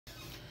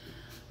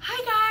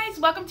guys,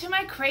 welcome to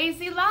my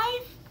crazy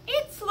life.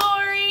 It's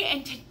Lori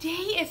and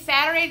today is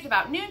Saturday. It's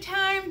about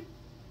noontime.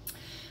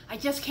 I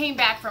just came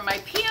back from my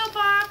P.O.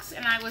 box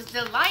and I was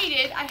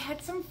delighted. I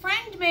had some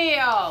friend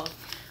mail.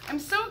 I'm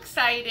so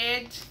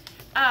excited.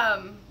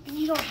 And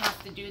you don't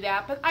have to do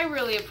that, but I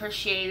really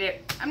appreciate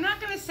it. I'm not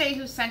going to say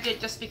who sent it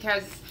just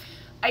because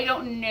I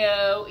don't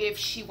know if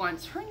she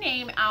wants her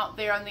name out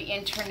there on the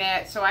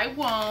internet, so I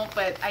won't,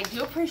 but I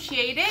do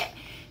appreciate it.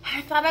 And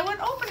I thought I would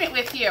open it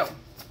with you.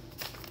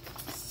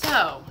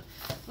 So,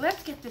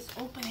 let's get this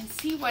open and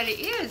see what it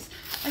is.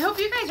 I hope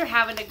you guys are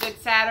having a good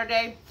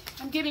Saturday.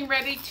 I'm getting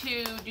ready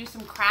to do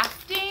some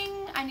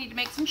crafting. I need to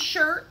make some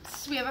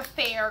shirts. We have a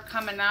fair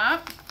coming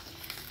up.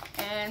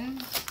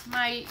 And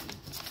my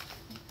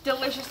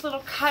delicious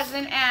little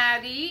cousin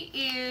Addie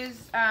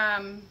is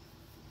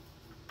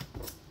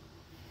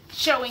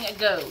showing a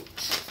goat.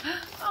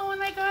 Oh,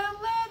 and I got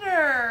a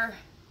letter.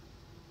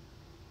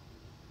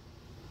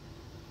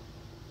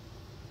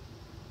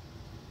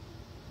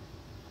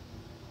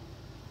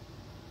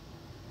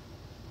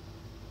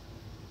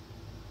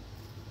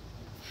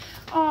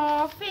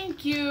 Oh,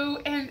 thank you.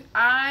 And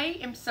I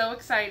am so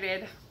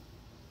excited.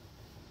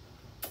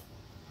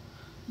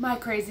 My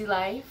crazy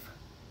life.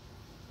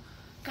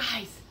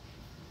 Guys,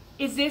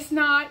 is this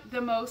not the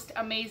most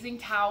amazing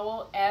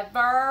towel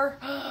ever?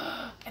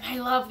 And I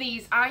love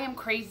these. I am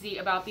crazy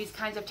about these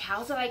kinds of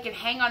towels that I can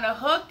hang on a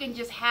hook and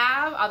just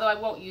have, although I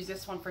won't use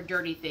this one for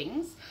dirty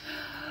things.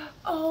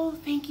 Oh,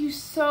 thank you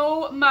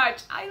so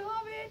much. I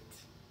love it.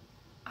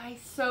 I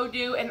so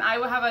do. And I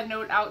will have a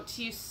note out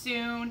to you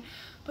soon.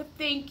 But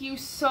thank you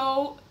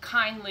so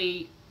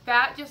kindly.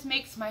 That just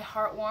makes my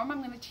heart warm.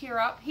 I'm going to tear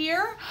up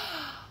here.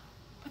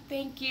 But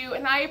thank you.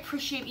 And I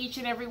appreciate each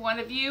and every one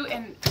of you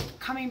and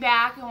coming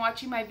back and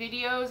watching my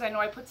videos. I know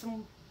I put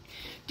some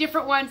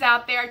different ones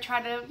out there. I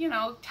try to, you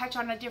know, touch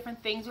on the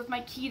different things with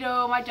my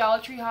keto, my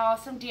Dollar Tree haul,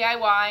 some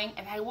DIYing.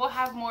 And I will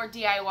have more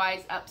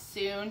DIYs up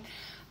soon.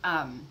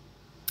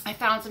 I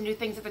found some new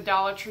things at the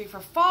Dollar Tree for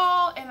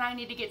fall, and I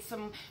need to get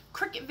some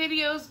Cricut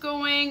videos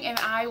going, and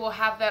I will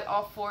have that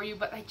all for you.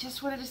 But I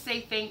just wanted to say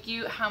thank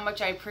you, how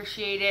much I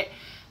appreciate it,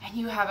 and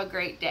you have a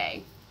great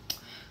day.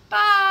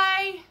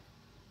 Bye!